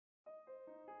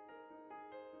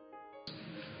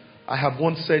I have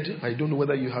once said, I don't know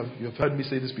whether you have heard me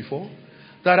say this before,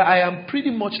 that I am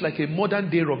pretty much like a modern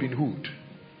day Robin Hood.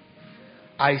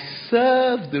 I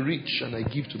serve the rich and I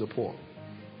give to the poor.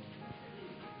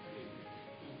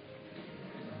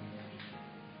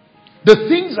 The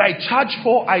things I charge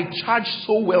for, I charge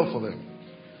so well for them,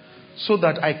 so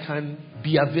that I can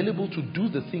be available to do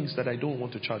the things that I don't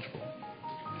want to charge for.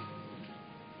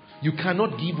 You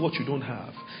cannot give what you don't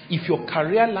have. If your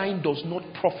career line does not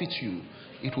profit you,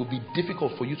 it will be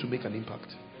difficult for you to make an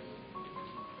impact.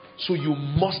 So you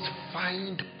must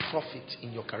find profit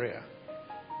in your career.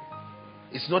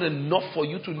 It's not enough for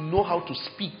you to know how to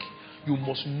speak. You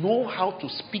must know how to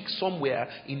speak somewhere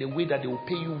in a way that they will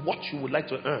pay you what you would like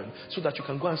to earn, so that you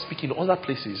can go and speak in other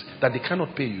places that they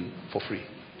cannot pay you for free.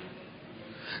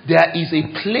 There is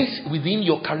a place within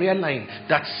your career line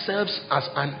that serves as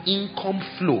an income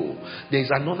flow. There is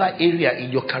another area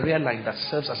in your career line that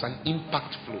serves as an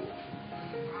impact flow.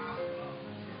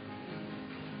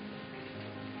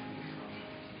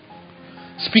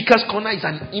 Speaker's Corner is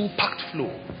an impact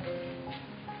flow.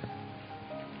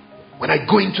 When I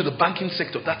go into the banking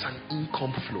sector, that's an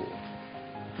income flow.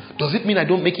 Does it mean I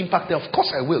don't make impact there? Of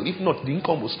course I will. If not, the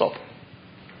income will stop.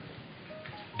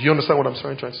 Do you understand what I'm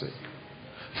trying to say?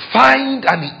 Find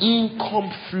an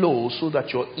income flow so that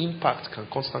your impact can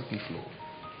constantly flow.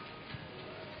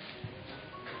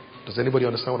 Does anybody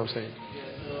understand what I'm saying?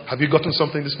 Yes, have you gotten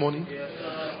something this morning? Yes,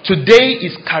 today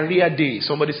is career day.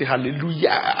 Somebody say hallelujah.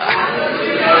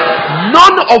 Hallelujah.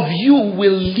 None of you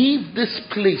will leave this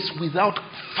place without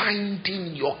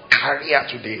finding your career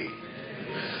today.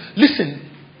 Listen,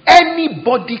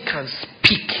 anybody can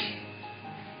speak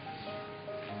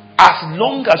as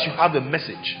long as you have a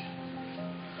message.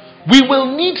 We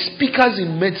will need speakers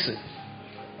in medicine.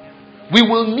 We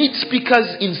will need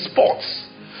speakers in sports.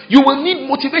 You will need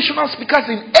motivational speakers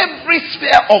in every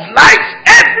sphere of life.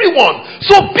 Everyone.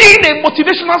 So being a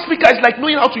motivational speaker is like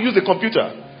knowing how to use a computer.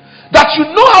 That you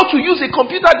know how to use a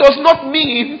computer does not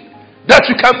mean that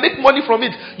you can make money from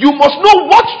it. You must know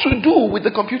what to do with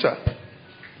the computer.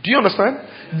 Do you understand?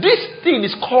 This thing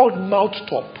is called mouth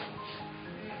top.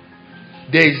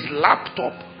 There is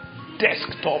laptop,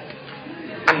 desktop,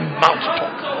 and mouth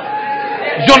top.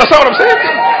 You understand what I'm saying?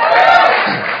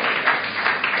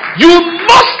 You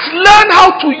must learn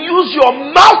how to use your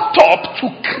mouth top to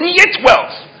create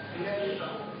wealth.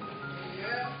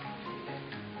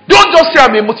 Don't just say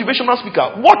I'm a motivational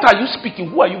speaker. What are you speaking?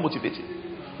 Who are you motivating?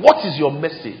 What is your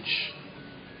message?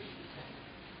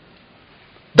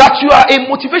 That you are a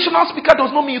motivational speaker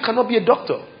does not mean you cannot be a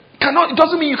doctor. It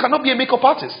doesn't mean you cannot be a makeup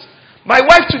artist. My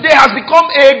wife today has become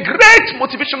a great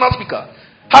motivational speaker.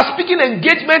 Her speaking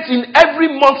engagements in every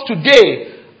month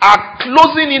today are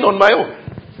closing in on my own.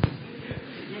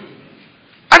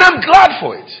 And I'm glad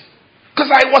for it.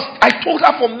 Because I told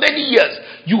her for many years,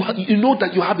 you know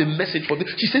that you have a message for this.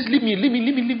 She says, leave me.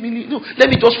 No, let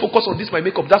me just focus on this, my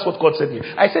makeup. That's what God sent me.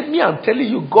 I said, I'm telling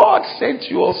you, God sent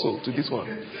you also to this one.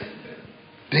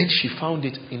 Then she found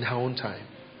it in her own time.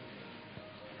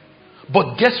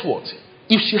 But guess what?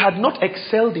 If she had not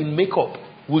excelled in makeup,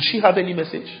 will she have any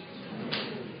message?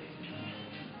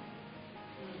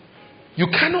 You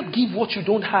cannot give what you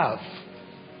don't have.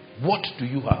 What do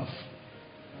you have?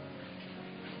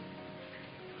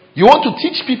 You want to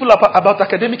teach people about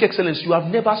academic excellence. You have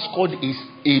never scored an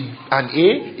A,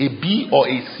 a B, or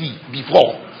a C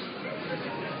before.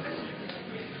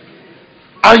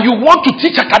 And you want to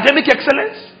teach academic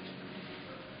excellence?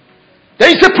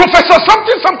 Then you say, Professor,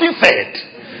 something said.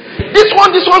 This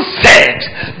one said.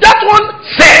 That one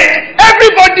said.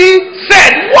 Everybody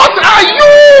said. What are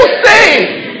you saying?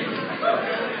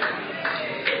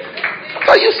 What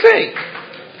are you saying?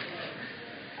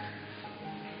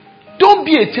 Don't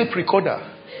be a tape recorder.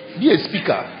 Be a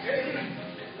speaker.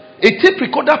 A tape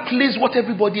recorder plays what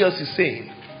everybody else is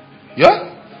saying. Yeah?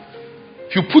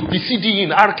 If you put the CD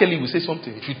in, R. Kelly will say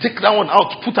something. If you take that one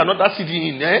out, put another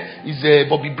CD in, is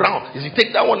Bobby Brown. If you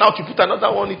take that one out, you put another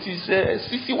one, it is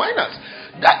C.C. Winers.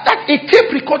 That a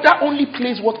tape recorder only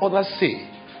plays what others say.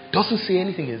 Doesn't say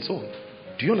anything in its own.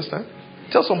 Do you understand?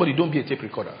 Tell somebody, don't be a tape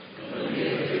recorder.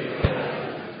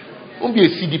 Don't be a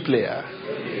CD player.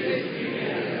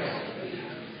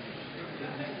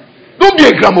 Don't be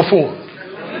a gramophone.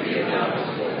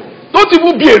 Don't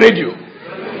even be a radio.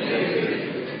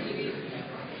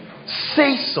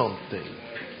 Say something.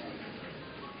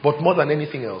 But more than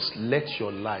anything else, let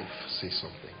your life say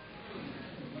something.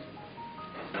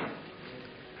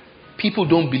 People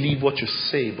don't believe what you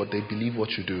say, but they believe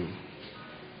what you do.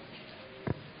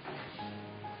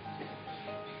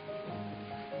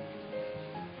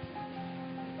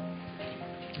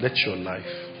 Let your life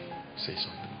say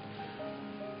something.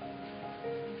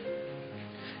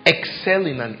 Excel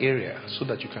in an area so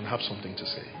that you can have something to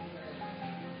say.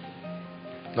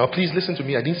 Now please listen to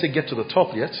me. I didn't say get to the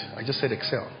top yet. I just said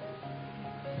excel.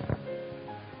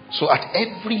 So at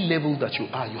every level that you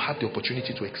are, you have the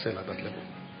opportunity to excel at that level.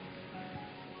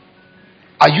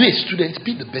 Are you a student?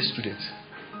 Be the best student.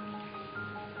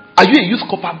 Are you a youth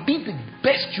corper? Be the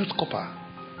best youth corper.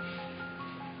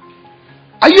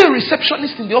 Are you a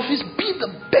receptionist in the office? Be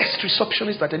the best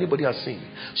receptionist that anybody has seen,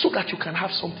 so that you can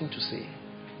have something to say.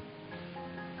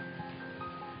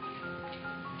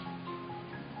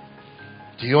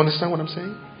 Do you understand what I'm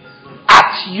saying?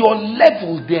 At your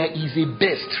level, there is a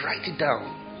best. Write it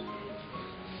down.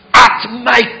 At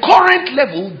my current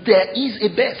level, there is a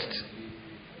best.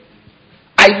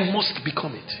 I must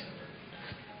become it.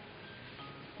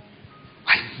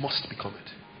 I must become it.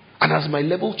 And as my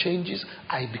level changes,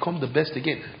 I become the best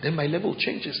again. Then my level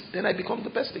changes. Then I become the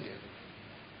best again.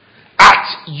 At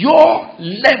your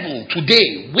level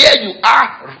today, where you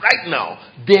are right now,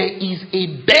 there is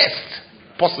a best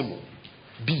possible.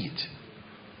 Be it.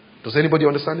 Does anybody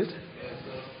understand it? Yes,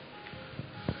 sir.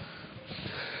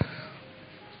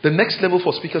 The next level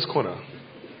for Speaker's Corner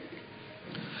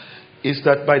is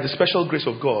that by the special grace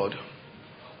of God,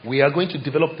 we are going to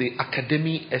develop the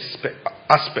academy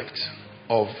aspect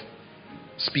of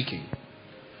speaking.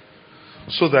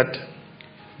 So that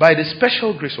by the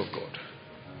special grace of God,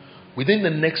 within the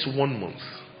next 1 month,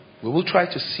 we will try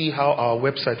to see how our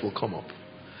website will come up.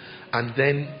 And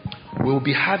then we'll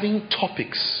be having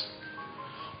topics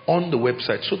on the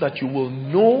website so that you will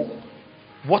know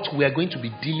what we are going to be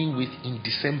dealing with in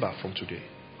December from today.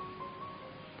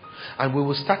 And we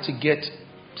will start to get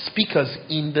speakers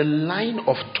in the line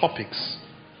of topics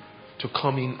to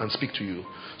come in and speak to you.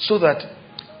 So that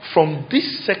from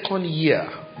this second year,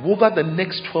 over the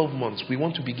next 12 months, we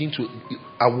want to begin to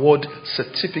award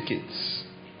certificates.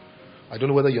 I don't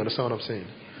know whether you understand what I'm saying.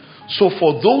 So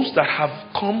for those that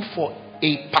have come for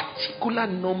a particular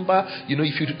number,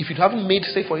 if you haven't made,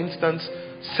 say for instance,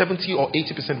 70 or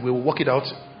 80%, we will work it out.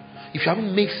 If you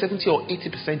haven't made 70 or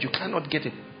 80%, you cannot get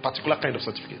a particular kind of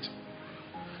certificate.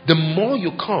 The more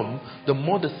you come, the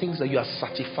more the things that you are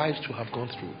certified to have gone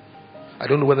through. I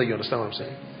don't know whether you understand what I'm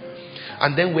saying.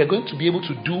 And then we're going to be able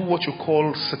to do what you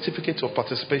call certificates of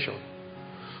participation.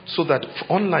 So that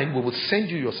online we will send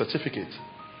you your certificate.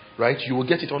 Right? You will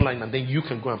get it online and then you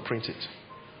can go and print it.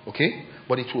 Okay?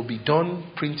 But it will be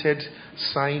done, printed,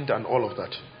 signed, and all of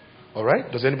that.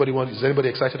 Alright? Is anybody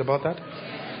excited about that?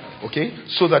 Okay?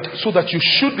 So that you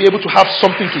should be able to have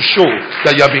something to show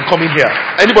that you have been coming here.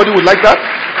 Anybody would like that?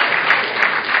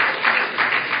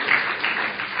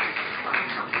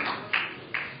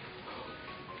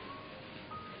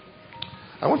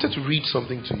 I wanted to read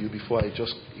something to you before I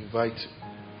just invite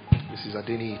Mrs.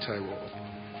 Adeni Itaiwo.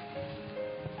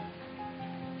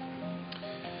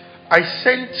 I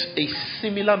sent a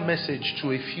similar message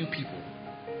to a few people.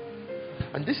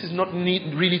 And this is not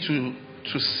really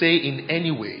to say in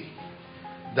any way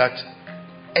that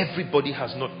everybody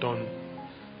has not done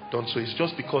so. It's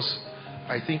just because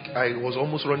I think I was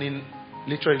almost running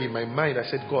literally in my mind. I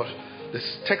said, gosh,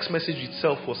 this text message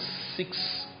itself was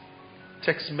 6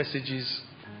 text messages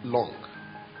long.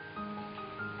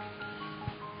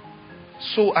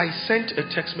 So I sent a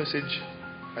text message,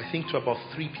 I think, to about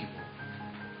 3 people.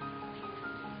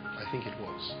 I think it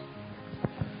was.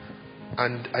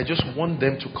 And I just want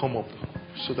them to come up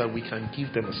so that we can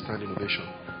give them a standing ovation.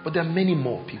 But there are many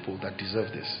more people that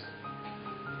deserve this.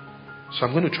 So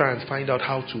I'm going to try and find out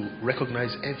how to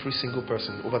recognize every single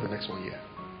person over the next 1 year.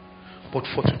 But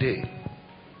for today,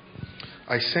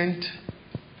 I sent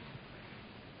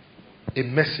a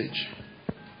message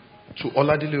to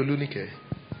Oladile Olunike,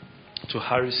 to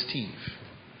Harry Steve,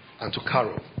 and to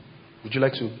Carol. Would you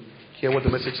like to hear what the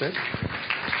message said?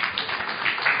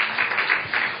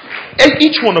 And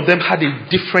each one of them had a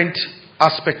different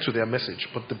aspect to their message,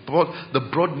 but the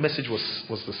broad message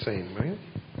was the same, right?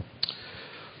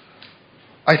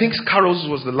 I think Carol's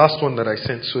was the last one that I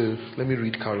sent, so let me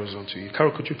read Carol's on to you.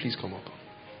 Carol, could you please come up?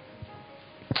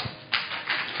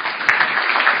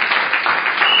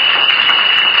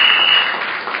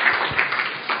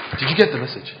 Did you get the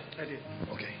message? I did.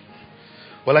 Okay.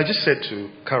 Well, I just said to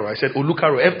Carol, I said, Olu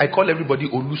Carol. I call everybody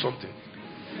Olu something.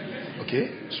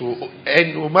 Okay? So,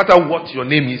 and no matter what your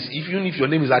name is, even if your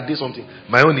name is Ade something,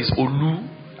 my own is Olu.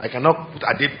 I cannot put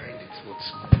Ade behind it.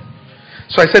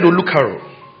 So I said, Olu Carol.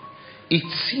 It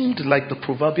seemed like the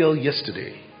proverbial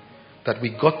yesterday that we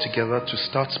got together to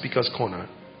start Speaker's Corner,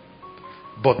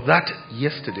 but that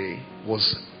yesterday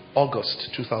was August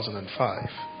 2005.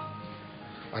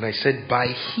 And I said, by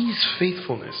his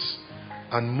faithfulness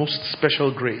and most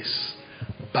special grace,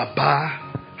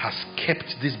 Baba has kept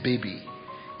this baby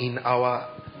in our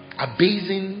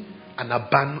abasing and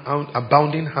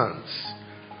abounding hands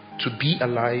to be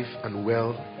alive and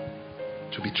well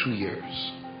to be 2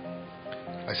 years.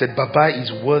 I said, Baba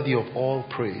is worthy of all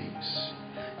praise.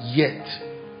 Yet,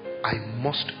 I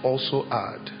must also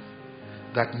add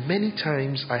that many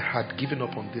times I had given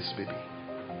up on this baby.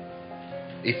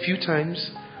 A few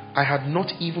times, I had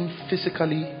not even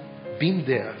physically been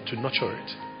there to nurture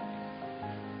it.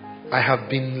 I have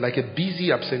been like a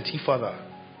busy absentee father.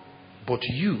 But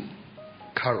you,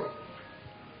 Carol,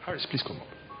 Harris, please come up.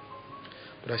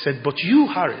 But I said, but you,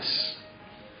 Harris,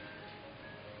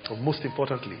 or most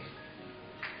importantly,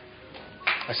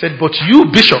 I said, but you,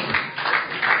 Bishop,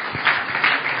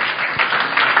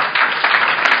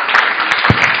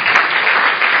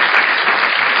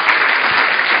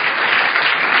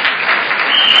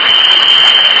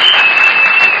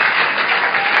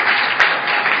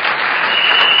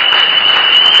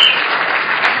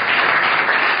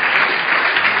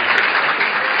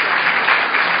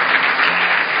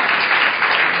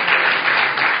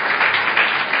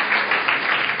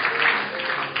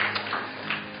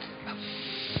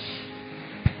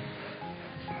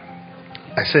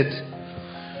 I said,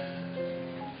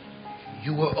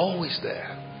 you were always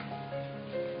there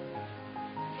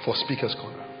for Speaker's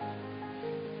Corner.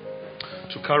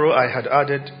 To Carol, I had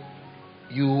added,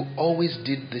 you always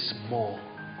did this more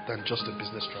than just a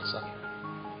business transaction.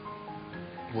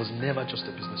 It was never just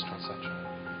a business transaction.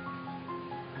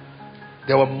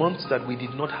 There were months that we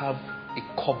did not have a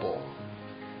kobo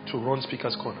to run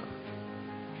Speaker's Corner.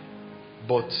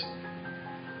 But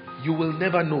you will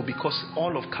never know, because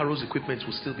all of Carol's equipment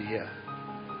will still be here.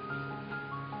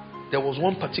 There was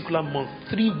one particular month,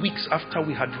 3 weeks after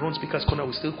we had run Speaker's Corner,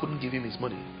 we still couldn't give him his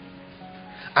money.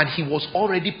 And he was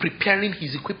already preparing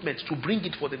his equipment to bring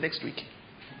it for the next week.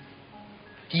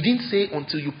 He didn't say,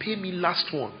 until you pay me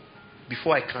last one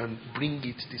before I can bring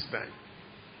it this time.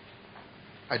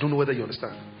 I don't know whether you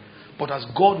understand. But as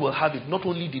God will have it, not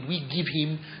only did we give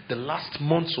him the last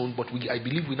month's own, but I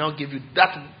believe we now give you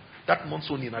that month's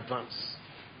own in advance.